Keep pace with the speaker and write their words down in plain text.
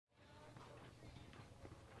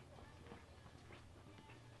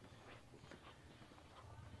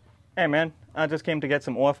Hey man, I just came to get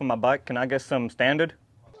some oil for my bike. Can I get some standard?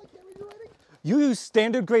 You use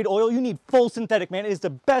standard grade oil, you need full synthetic, man. It is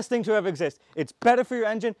the best thing to ever exist. It's better for your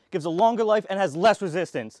engine, gives a longer life, and has less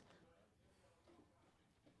resistance.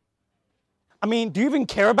 I mean, do you even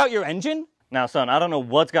care about your engine? Now son, I don't know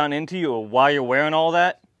what's gotten into you or why you're wearing all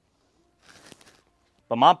that,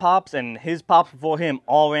 but my pops and his pops before him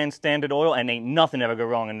all ran standard oil and ain't nothing ever go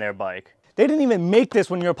wrong in their bike. They didn't even make this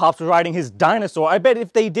when your pops was riding his dinosaur. I bet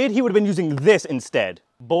if they did, he would have been using this instead.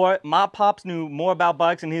 Boy, my pops knew more about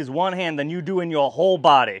bikes in his one hand than you do in your whole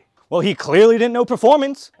body. Well, he clearly didn't know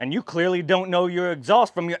performance. And you clearly don't know your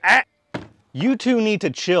exhaust from your You two need to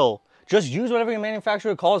chill. Just use whatever your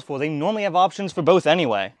manufacturer calls for. They normally have options for both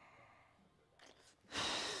anyway.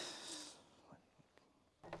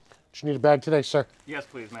 Do you need a bag today, sir? Yes,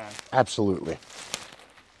 please, man. Absolutely.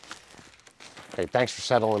 Hey, thanks for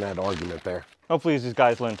settling that argument there. Hopefully these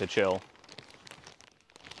guys learn to chill.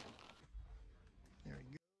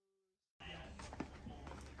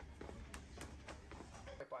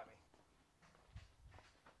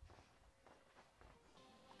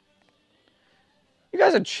 You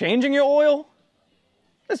guys are changing your oil?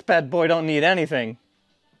 This bad boy don't need anything.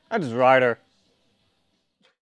 I just ride her.